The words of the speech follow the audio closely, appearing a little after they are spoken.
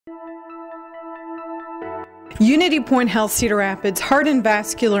UnityPoint Health Cedar Rapids Heart and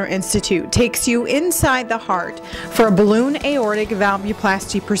Vascular Institute takes you inside the heart for a balloon aortic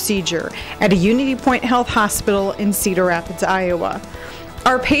valvuloplasty procedure at a UnityPoint Health hospital in Cedar Rapids, Iowa.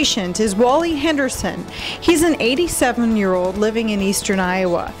 Our patient is Wally Henderson. He's an 87-year-old living in eastern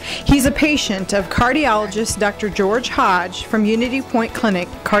Iowa. He's a patient of cardiologist Dr. George Hajj from UnityPoint Clinic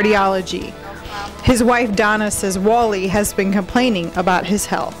Cardiology. His wife Donna says Wally has been complaining about his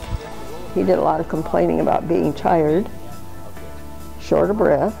health. He did a lot of complaining about being tired, short of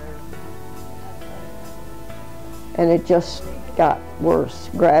breath, and it just got worse,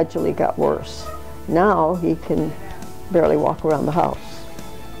 gradually got worse. Now he can barely walk around the house.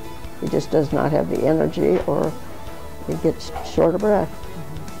 He just does not have the energy, or he gets short of breath.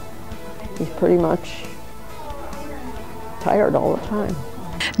 He's pretty much tired all the time.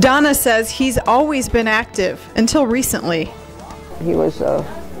 Donna says he's always been active until recently. He was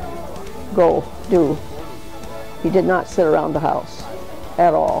go, do. He did not sit around the house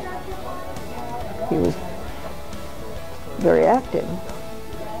at all. He was very active.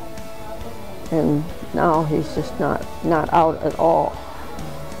 And now he's just not out at all.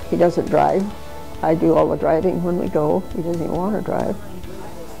 He doesn't drive. I do all the driving when we go. He doesn't even want to drive.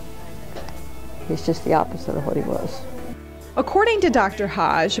 He's just the opposite of what he was. According to Dr.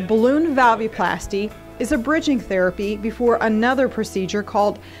 Hajj, balloon valvuloplasty is a bridging therapy before another procedure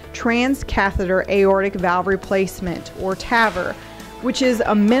called transcatheter aortic valve replacement, or TAVR, which is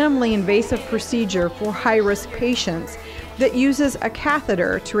a minimally invasive procedure for high-risk patients that uses a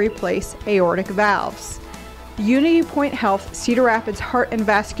catheter to replace aortic valves. UnityPoint Health Cedar Rapids Heart and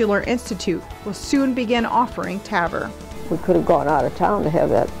Vascular Institute will soon begin offering TAVR. We could have gone out of town to have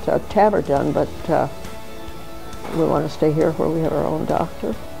that TAVR done, but we want to stay here where we have our own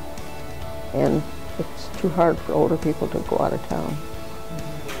doctor. And it's too hard for older people to go out of town.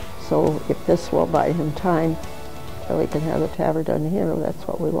 So if this will buy him time till he can have the TAVR done here, that's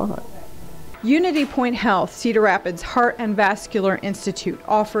what we want. UnityPoint Health Cedar Rapids Heart and Vascular Institute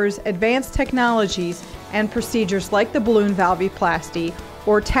offers advanced technologies and procedures like the balloon valvuloplasty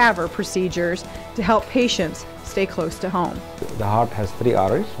or TAVR procedures to help patients stay close to home. The heart has 3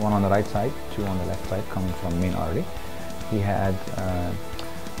 arteries, one on the right side, 2 on the left side coming from the main artery. He had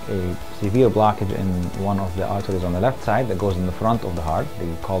a severe blockage in one of the arteries on the left side that goes in the front of the heart. They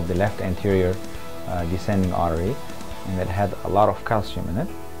call the left anterior descending artery, and it had a lot of calcium in it.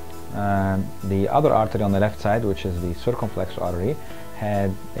 The other artery on the left side, which is the circumflex artery,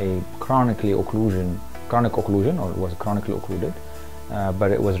 had a chronic occlusion, or it was chronically occluded,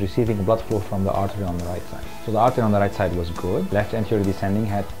 but it was receiving blood flow from the artery on the right side. So the artery on the right side was good. Left anterior descending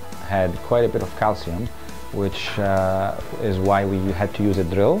had quite a bit of calcium, which is why we had to use a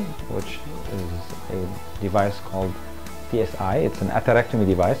drill, which is a device called TSI. It's an atherectomy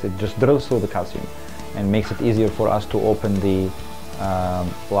device. It just drills through the calcium and makes it easier for us to open the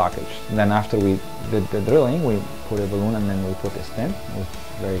blockage. And then after we did the drilling, we put a balloon and then we put a stent. It was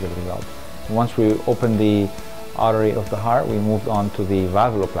a very good result. And once we opened the artery of the heart, we moved on to the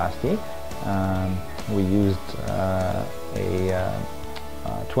valvuloplasty. We used a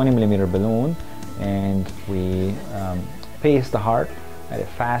 20mm balloon, and we paced the heart at a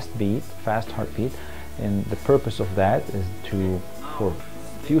fast heartbeat, and the purpose of that is for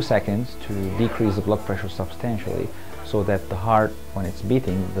a few seconds, to decrease the blood pressure substantially, so that the heart, when it's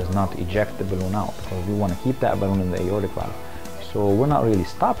beating, does not eject the balloon out, because we want to keep that balloon in the aortic valve. So we're not really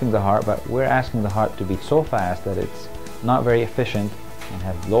stopping the heart, but we're asking the heart to beat so fast that it's not very efficient and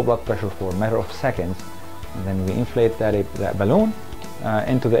have low blood pressure for a matter of seconds, and then we inflate that balloon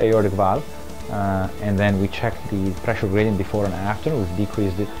into the aortic valve. And then we checked the pressure gradient before and after. We've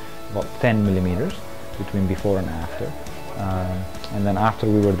decreased it about 10mm between before and after. And then after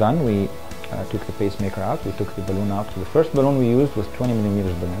we were done, we took the pacemaker out, we took the balloon out. So the first balloon we used was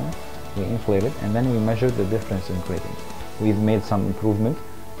 20mm balloon. We inflated, and then we measured the difference in gradient. We've made some improvement,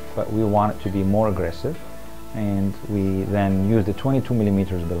 but we want it to be more aggressive. And we then used the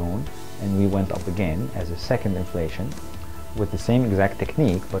 22mm balloon, and we went up again as a second inflation, with the same exact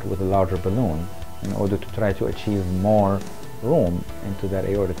technique, but with a larger balloon, in order to try to achieve more room into that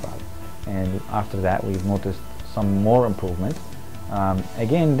aortic valve. And after that, we've noticed some more improvement.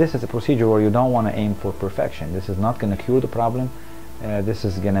 Again, this is a procedure where you don't want to aim for perfection. This is not going to cure the problem. This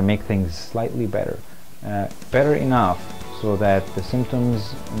is going to make things slightly better. Better enough so that the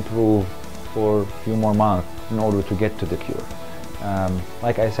symptoms improve for a few more months in order to get to the cure.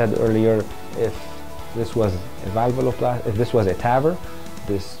 Like I said earlier, if this was a valvuloplasty, if this was a TAVR,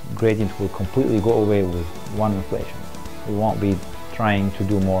 this gradient will completely go away with one inflation. We won't be trying to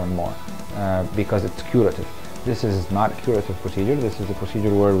do more and more because it's curative. This is not a curative procedure. This is a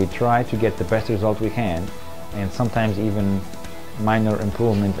procedure where we try to get the best result we can and sometimes even minor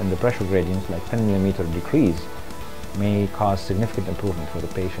improvement in the pressure gradients, like 10 millimeter decrease, may cause significant improvement for the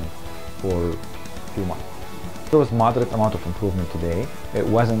patient for a few months. There was moderate amount of improvement today. It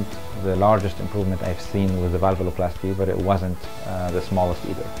wasn't the largest improvement I've seen with the valvuloplasty, but it wasn't the smallest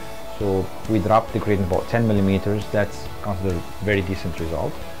either. So we dropped the gradient about 10 millimeters. That's considered a very decent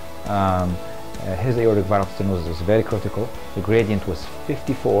result. His aortic valve stenosis is very critical. The gradient was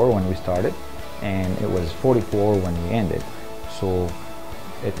 54 when we started, and it was 44 when we ended. So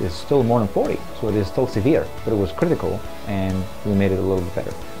it is still more than 40, so it is still severe, but it was critical, and we made it a little bit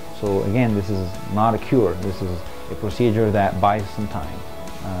better. So again, this is not a cure. This is a procedure that buys some time,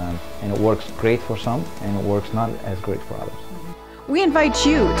 and it works great for some, and it works not as great for others. We invite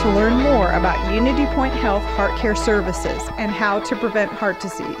you to learn more about UnityPoint Health Heart Care Services and how to prevent heart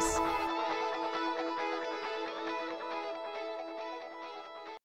disease.